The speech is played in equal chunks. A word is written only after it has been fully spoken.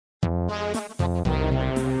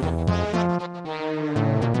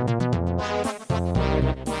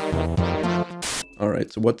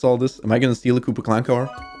Wait, so what's all this? Am I gonna steal a Koopa Clan car?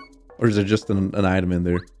 Or is there just an item in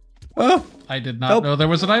there? Oh! I did not know there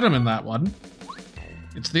was an item in that one.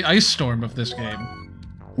 It's the ice storm of this game.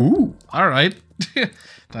 Ooh! Alright.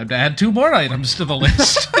 Time to add 2 more items to the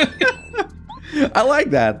list. I like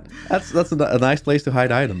that. That's a nice place to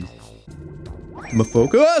hide items.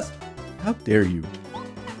 Focus! How dare you?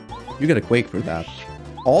 You get a quake for that.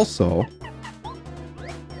 Also,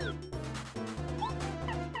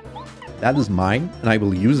 that is mine, and I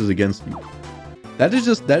will use it against you. That is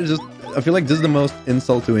just, I feel like this is the most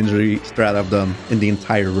insult to injury strat I've done in the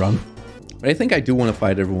entire run. But I think I do want to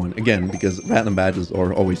fight everyone, again, because random badges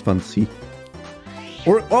are always fun to see.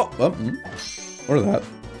 Or that.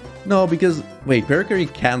 No, because, wait,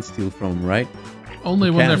 Parakarry can steal from them, right?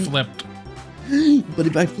 Only when they're flipped. But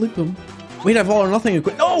if I flip them... Wait, I've all or nothing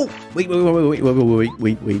equipped. No! Wait.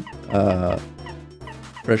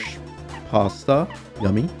 Fresh pasta.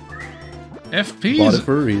 Yummy. Bought it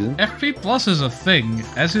for a reason. FP plus is a thing,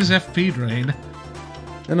 as is FP drain.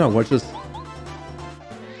 No, watch this.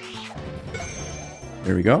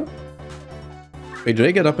 There we go. Wait, did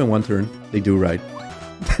I get up in one turn? They do, right?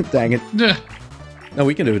 Dang it. No,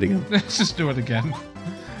 we can do it again. Let's just do it again.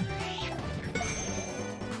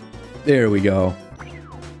 There we go.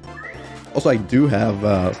 Also, I do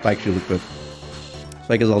have Spike Shield equipped.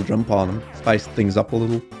 So I guess I'll jump on him. Spice things up a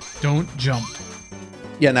little. Don't jump.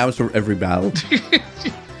 Yeah, now it's for every battle.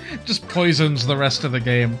 Just poisons the rest of the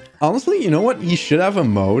game. Honestly, you know what? You should have a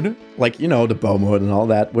mode, like, you know, the bow mode and all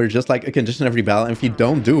that, where just like a condition every battle, and if you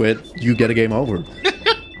don't do it, you get a game over.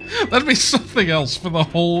 That'd be something else for the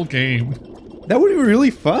whole game. That would be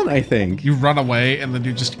really fun, I think. You run away, and then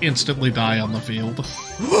you just instantly die on the field.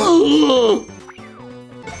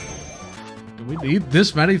 Do we need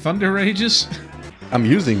this many Thunder Rages? I'm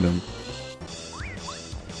using them.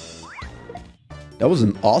 That was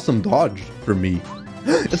an awesome dodge for me.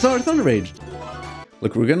 It's not a Thunder Rage.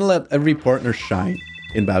 Look, we're gonna let every partner shine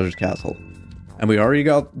in Bowser's Castle. And we already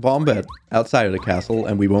got Bombette outside of the castle,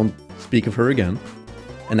 and we won't speak of her again.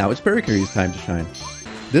 And now it's Parakarry's time to shine.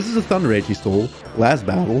 This is a Thunder Rage he stole last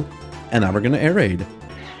battle, and now we're gonna air raid.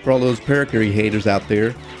 For all those Parakarry haters out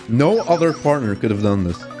there, no other partner could have done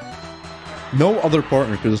this. No other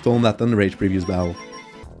partner could have stolen that Thunder Rage previous battle.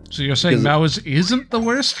 So you're saying Mao's isn't the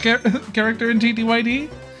worst character in TTYD?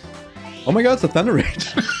 Oh my god, it's a Thunder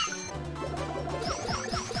Rage.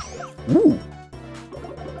 Ooh.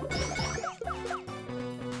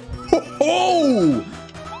 Oh!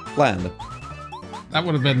 Land. That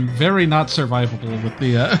would have been very not survivable with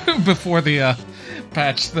the before the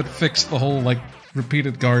patch that fixed the whole like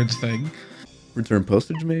repeated guards thing. Return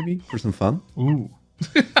postage maybe for some fun. Ooh.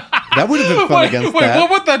 That would have been fun against that.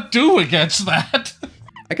 What would that do against that?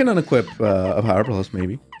 I can unequip a Power Plus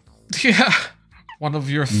maybe. Yeah. One of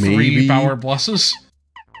your 3 Power Pluses.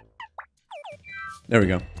 There we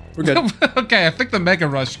go. We're good. Okay, I think the Mega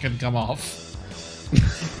Rush can come off.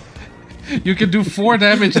 You can do 4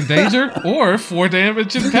 damage in danger, or 4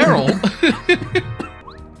 damage in peril.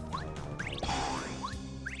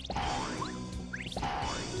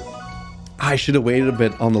 I should have waited a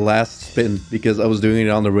bit on the last spin, because I was doing it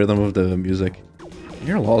on the rhythm of the music. I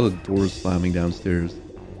hear a lot of doors slamming downstairs.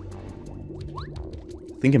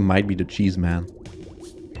 I think it might be the Cheese Man.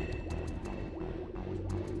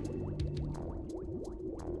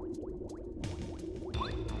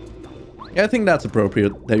 Yeah, I think that's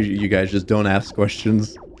appropriate, that you guys just don't ask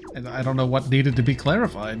questions. And I don't know what needed to be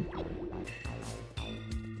clarified.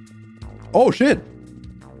 Oh, shit!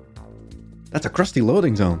 That's a crusty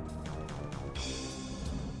loading zone.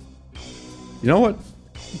 You know what?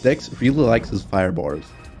 Dex really likes his fire bars.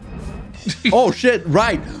 Oh, shit,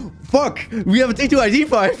 right! Fuck! We have a TTYD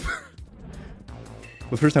 5!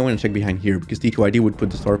 But first I want to check behind here, because TTYD would put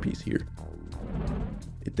the star piece here.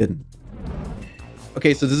 It didn't.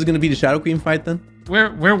 Okay, so this is gonna be the Shadow Queen fight then?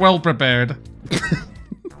 We're well prepared.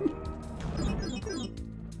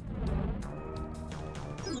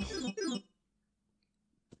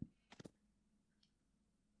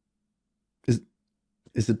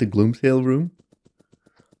 Is it the Gloomtail room?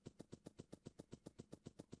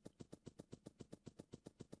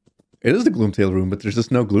 It is the Gloomtail room, but there's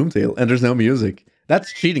just no Gloomtail, and there's no music.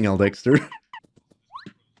 That's cheating, elDexter.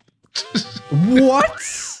 What?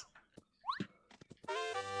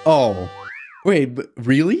 Oh. Wait, but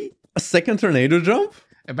really? A second tornado jump?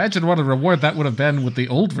 Imagine what a reward that would have been with the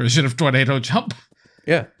old version of Tornado Jump.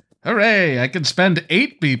 Yeah. Hooray, I can spend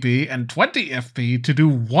 8 BP and 20 FP to do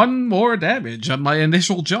 1 more damage on my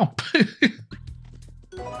initial jump.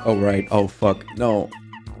 Oh, right. Oh, fuck. No.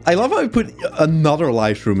 I love how I put another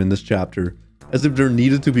live shroom in this chapter, as if there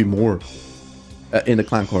needed to be more. In the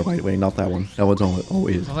clan core, by the way, not that one. That one's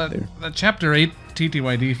always Well, there. that Chapter 8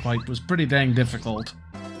 TTYD fight was pretty dang difficult.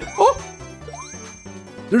 Oh!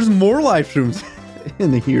 There's more life shrooms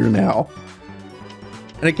in here now.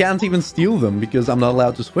 And I can't even steal them because I'm not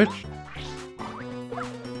allowed to switch.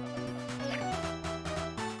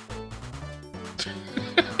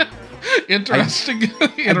 Interesting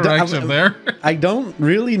interaction there. I don't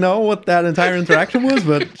really know what that entire interaction was,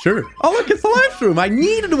 but sure. Oh, look, it's the life shroom. I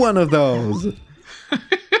needed one of those.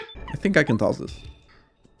 I think I can toss this.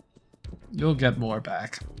 You'll get more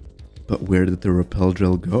back. But where did the repel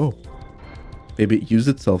gel go? Maybe it used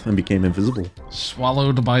itself and became invisible.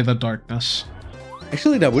 Swallowed by the darkness.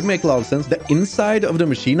 Actually, that would make a lot of sense. The inside of the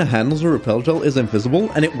machine that handles the repel gel is invisible,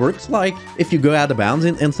 and it works like if you go out of bounds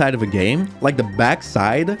inside of a game, like the back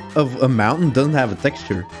side of a mountain doesn't have a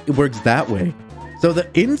texture. It works that way. So the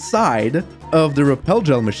inside of the repel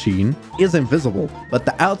gel machine is invisible, but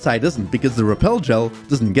the outside isn't because the repel gel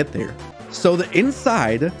doesn't get there. So the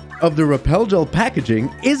inside of the repel gel packaging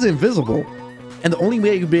is invisible. And the only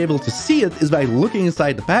way you'll be able to see it is by looking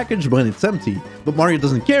inside the package when it's empty. But Mario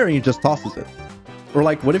doesn't care and he just tosses it. Or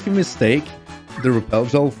like, what if you mistake the repel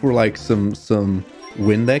gel for like some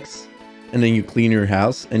Windex, and then you clean your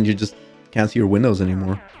house and you just can't see your windows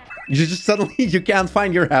anymore. You just suddenly you can't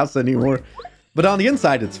find your house anymore. But on the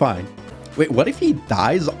inside, it's fine. Wait, what if he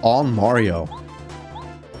dies on Mario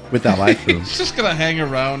with that life room? He's just gonna hang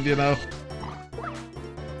around, you know.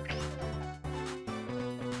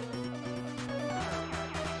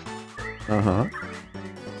 Uh-huh.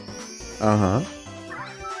 Uh-huh.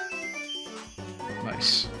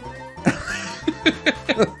 Nice.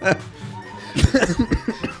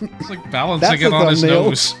 It's like balancing it on his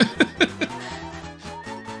nose.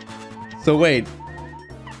 So wait.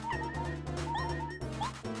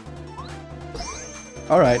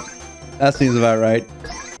 Alright. That seems about right.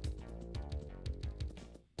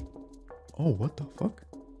 Oh, what the fuck?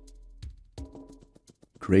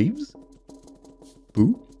 Graves?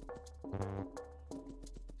 Boo?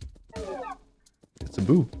 It's a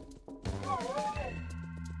boo.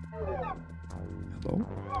 Hello?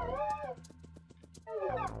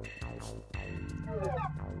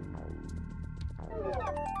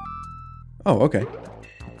 Oh, okay.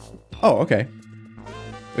 Oh, okay.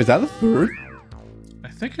 Is that the third? I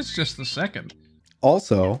think it's just the second.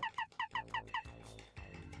 Also,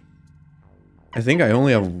 I think I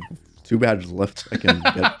only have 2 badges left I can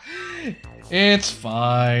get. It's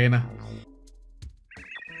fine.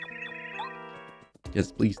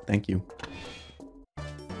 Yes, please. Thank you.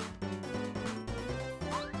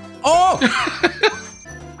 Oh!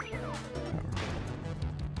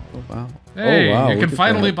 Oh, wow. Hey, oh, wow. you can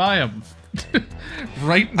finally buy them.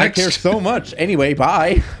 Right next. I care so much. Anyway,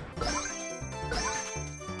 bye.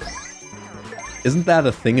 Isn't that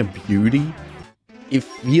a thing of beauty? It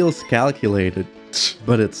feels calculated,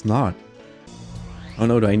 but it's not. Oh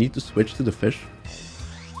no, do I need to switch to the fish?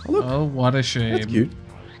 Oh, look. Oh, what a shame. That's cute.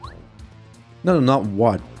 No, not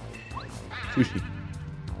what. Sushi.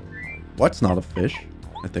 What's not a fish,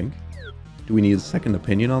 I think. Do we need a second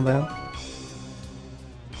opinion on that?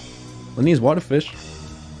 Lenny, is what a fish?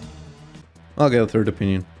 I'll get a third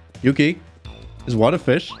opinion. Yuki, is what a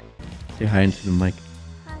fish? Say hi into the mic.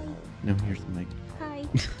 Hi. No, here's the mic. Hi.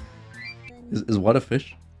 Is what a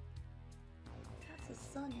fish? That's a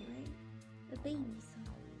son, right? A baby son.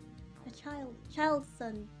 A child's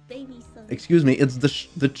son. Baby son. Excuse me, it's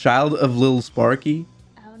the child of Lil Sparky?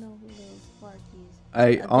 I don't know who Lil Sparky is.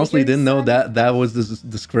 I honestly didn't know that was the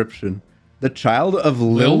description. The child of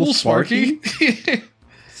Lil Sparky?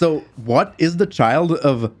 So, what is the child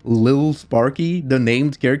of Lil Sparky? The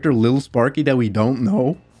named character Lil Sparky that we don't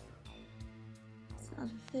know? It's not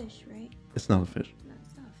a fish, right? It's not a fish. No,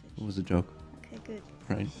 it's not a It fish. was a joke, Okay, good.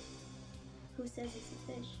 right? Who says it's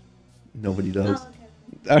a fish? Nobody does.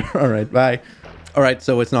 Oh, okay. Alright, bye. Alright,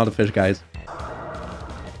 so it's not a fish, guys.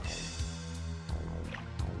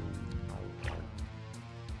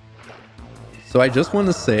 So I just want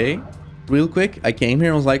to say, real quick, I came here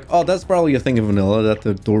and was like, oh, that's probably a thing of vanilla that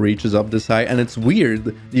the door reaches up this high, and it's weird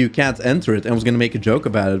that you can't enter it, and I was going to make a joke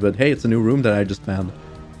about it, but hey, it's a new room that I just found.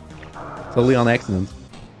 Totally on accident.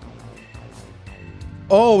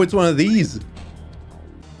 Oh, it's one of these.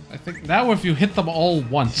 I think now if you hit them all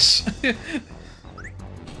once.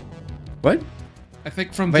 What? I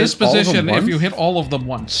think from Wait, this all of them position, if once? you hit all of them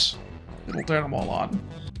once, it'll turn them all on.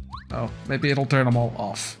 Oh, maybe it'll turn them all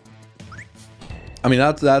off. I mean,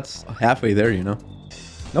 that's halfway there, you know.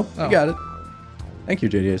 Nope, Oh. you got it. Thank you,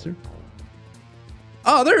 JD Acer.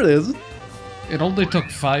 Oh, there it is. It only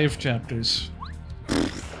took 5 chapters.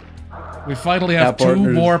 We finally have Now 2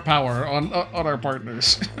 partners. more power on our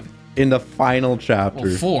partners. in the final chapter.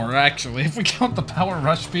 Well, 4, actually, if we count the Power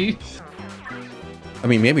Rush B. I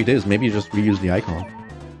mean, maybe it is. Maybe you just reuse the icon.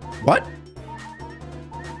 What?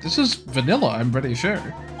 This is vanilla, I'm pretty sure.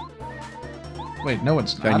 Wait, no,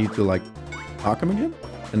 it's not. I need to, like, talk him again?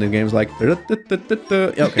 And the game's like... Yeah,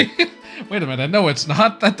 okay. Wait a minute, no, it's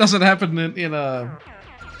not. That doesn't happen in a...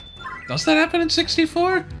 Does that happen in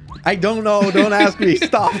 64? I don't know. Don't ask me.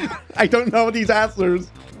 Stop. I don't know these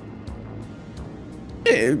answers.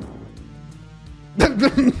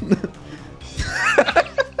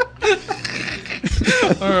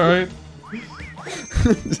 Alright.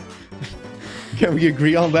 Can we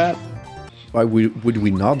agree on that? Why would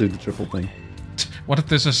we not do the triple thing? What if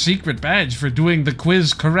there's a secret badge for doing the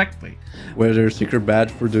quiz correctly? Where there's a secret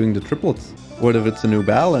badge for doing the triplets? What if it's a new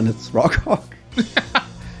battle and it's Rockhawk?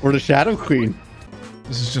 Or the Shadow Queen?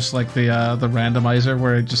 This is just like the randomizer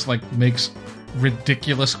where it just like makes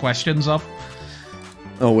ridiculous questions up.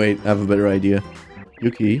 Oh wait, I have a better idea.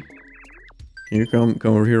 Yuki, can you come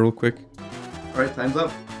over here real quick? Alright, time's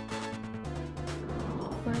up.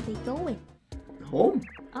 Where are they going? Home?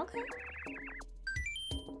 Okay.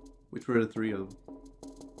 Which were the 3 of them?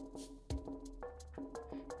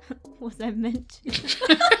 Was I meant to? I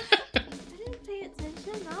didn't pay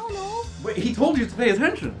attention. I don't know. Wait, he told you to pay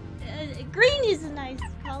attention. Green is a nice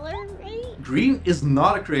color, right? Green is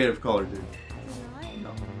not a creative color, dude. Is it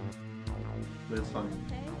not? No. But it's fine.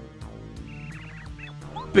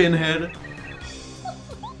 Okay. Pinhead.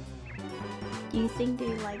 Do you think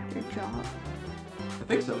they like their job? I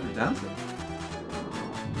think so, they're dancing.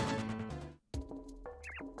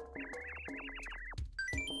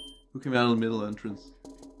 Who came out of the middle entrance?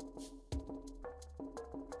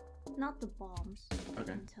 Not the bombs.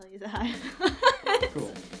 Okay. I can tell you that.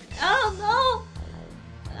 Cool. Oh no!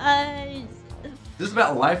 This is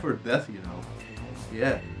about life or death, you know.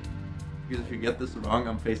 Yeah. Because if you get this wrong,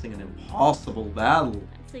 I'm facing an impossible battle.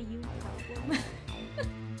 That's a you problem.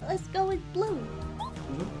 Let's go with blue.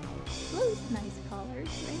 Blue's nice colors,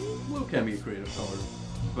 right? Blue can be a creative color,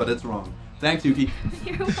 but it's wrong. Thanks, Yuki.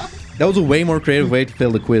 You're welcome. That was a way more creative way to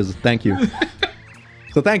fail the quiz. Thank you.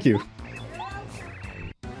 So thank you.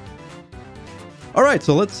 Alright,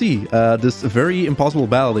 so let's see. This very impossible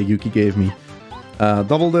battle that Yuki gave me.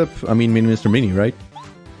 Double dip, I mean Mr. Mini, right?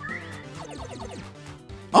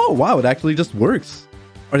 Oh wow, it actually just works.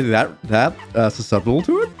 Are they that susceptible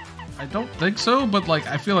to it? I don't think so, but like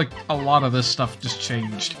I feel like a lot of this stuff just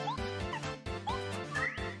changed.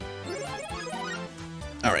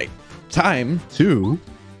 Alright, time to...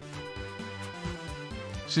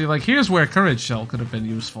 See, like here's where Courage Shell could have been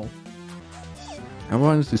useful. I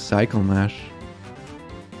wanted to cycle mash.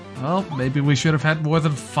 Well, maybe we should have had more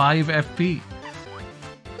than 5 FP.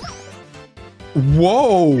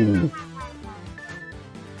 Whoa!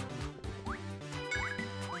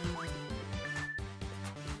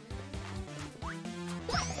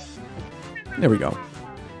 There we go.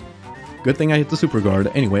 Good thing I hit the super guard.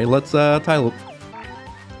 Anyway, let's tile.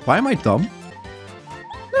 Why am I dumb?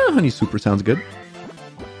 Honey super sounds good.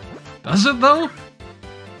 Does it though?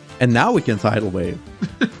 And now we can tidal wave.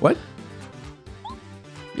 What?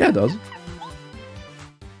 Yeah, it does.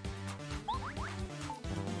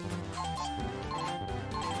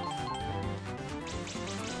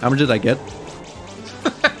 How much did I get?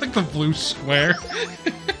 I think the blue square.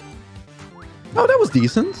 Oh, that was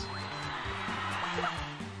decent.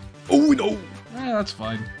 Oh no! Yeah, that's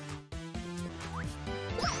fine.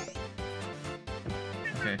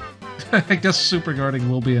 Okay. I guess super guarding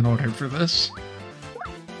will be in order for this.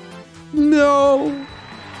 No!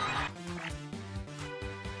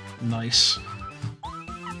 Nice.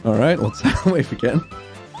 Alright, let's wave again.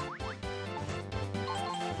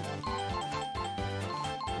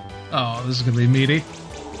 Oh, this is gonna be meaty.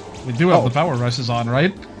 We do have the power rushes on,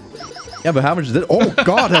 right? Yeah, but how much did... Oh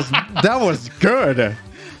god, that was good!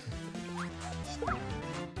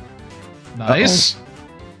 Nice.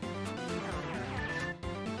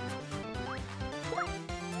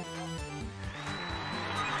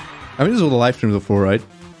 I mean, this is what the live streams are for, right?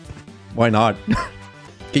 Why not?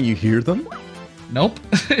 Can you hear them? Nope.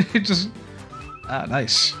 It just... Ah,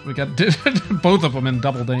 nice. We got both of them in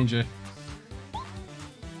double danger.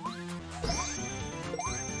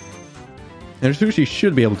 And Sushi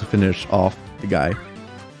should be able to finish off the guy.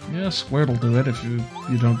 Yeah, Squared will do it if you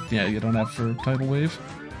don't... Yeah, you don't have for tidal wave.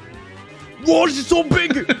 Whoa, she's so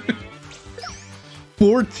big!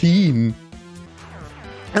 14.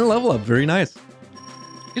 And level up, very nice.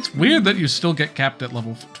 It's weird that you still get capped at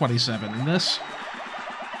level 27 in this.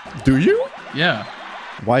 Do you? Yeah.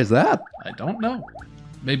 Why is that? I don't know.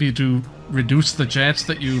 Maybe to reduce the chance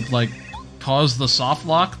that you, like, cause the soft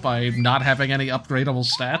lock by not having any upgradable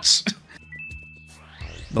stats.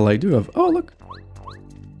 Well, I do have... Oh, look.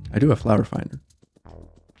 I do have Flower Finder.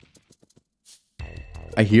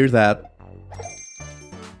 I hear that.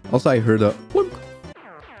 Also, I heard a... Whoop.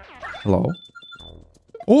 Hello?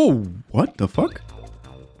 Oh, what the fuck?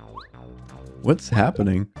 What's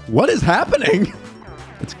happening? What is happening?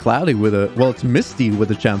 It's cloudy with a... Well, it's misty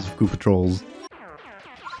with a chance of Koopa Trolls.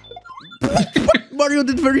 Mario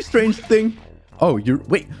did a very strange thing. Oh, you're...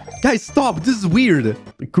 Wait. Guys, stop. This is weird.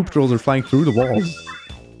 The Koopa Trolls are flying through the walls.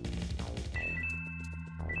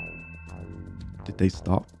 Did they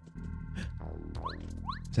stop?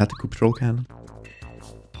 Is that the Koopa Troll cannon?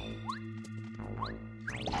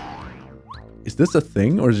 Is this a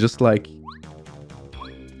thing, or is it just like...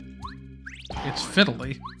 It's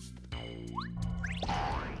fiddly.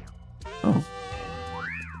 Oh.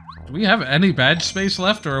 Do we have any badge space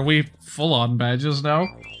left, or are we full-on badges now?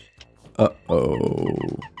 Uh-oh.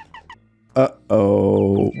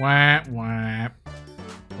 Uh-oh. Wah, wah.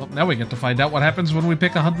 Well, now we get to find out what happens when we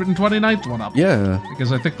pick 129th one up. Yeah.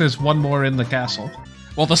 Because I think there's one more in the castle.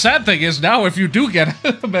 Well, the sad thing is now if you do get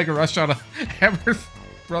a Mega Rush on a Hammer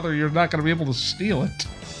Brother, you're not going to be able to steal it.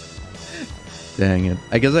 Dang it.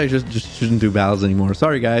 I guess I just shouldn't do battles anymore.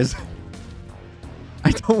 Sorry, guys.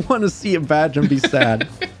 I don't want to see a badge and be sad.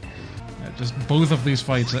 Yeah, just both of these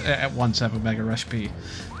fights at once have a Mega Rush P.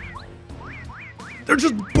 They're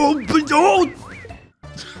just bumping out!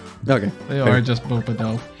 Okay. They are just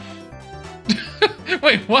Boopado.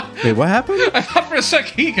 Wait, what? Wait, what happened? I thought for a sec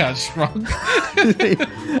he got shrunk.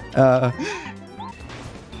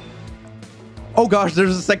 Oh gosh,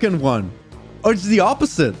 there's a second one. Oh, it's the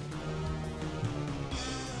opposite.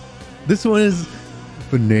 This one is...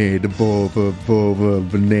 Banana, boba, boba,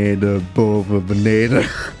 banana, boba, banana.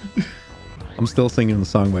 I'm still singing the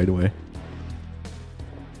song, by the way.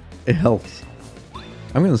 It helps.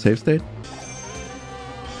 I'm gonna save state.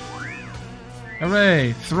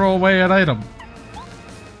 Hooray! Throw away an item.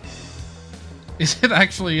 Is it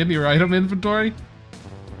actually in your item inventory?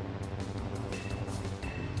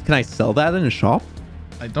 Can I sell that in a shop?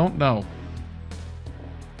 I don't know.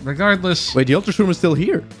 Regardless... Wait, the Ultra Shroom is still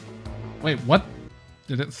here. Wait, what?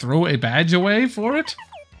 Did it throw a badge away for it?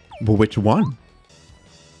 But which one?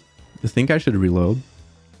 You think I should reload?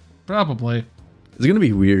 Probably. It's gonna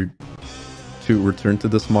be weird to return to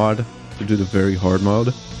this mod, to do the very hard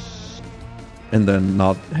mode, and then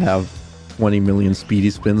not have 20 million speedy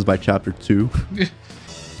spins by chapter 2.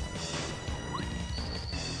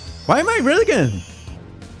 Why am I red again?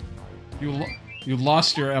 You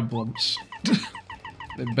lost your emblems.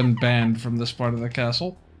 They've been banned from this part of the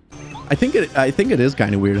castle. I think it is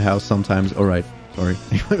kind of weird how sometimes... Alright, sorry.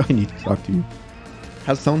 I need to talk to you.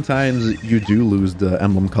 How sometimes you do lose the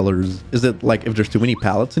emblem colors. Is it like if there's too many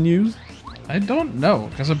palettes in use? I don't know,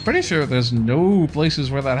 because I'm pretty sure there's no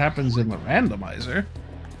places where that happens in the randomizer.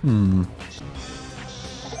 Hmm.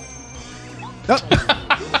 Oh.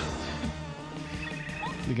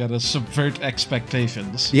 You gotta subvert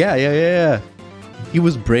expectations. Yeah. He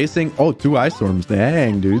was bracing... Oh, 2 ice storms.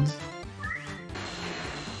 Dang, dudes.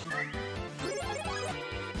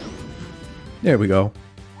 There we go.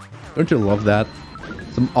 Don't you love that?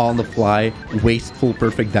 Some on-the-fly, wasteful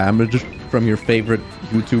perfect damage from your favorite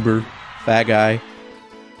YouTuber, fat guy,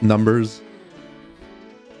 numbers.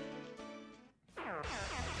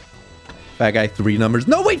 Fat guy 3 numbers.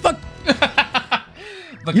 No, wait, fuck!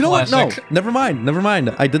 You know what? No, never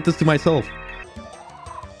mind. I did this to myself.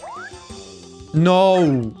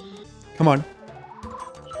 No. Come on.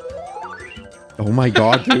 Oh my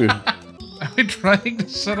god, dude. Are we trying to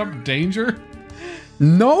set up danger?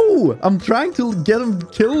 No! I'm trying to get him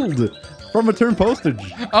killed from a turn postage.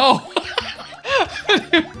 Oh!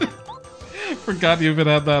 Forgot you even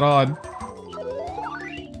had that on.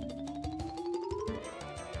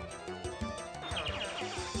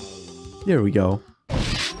 There we go.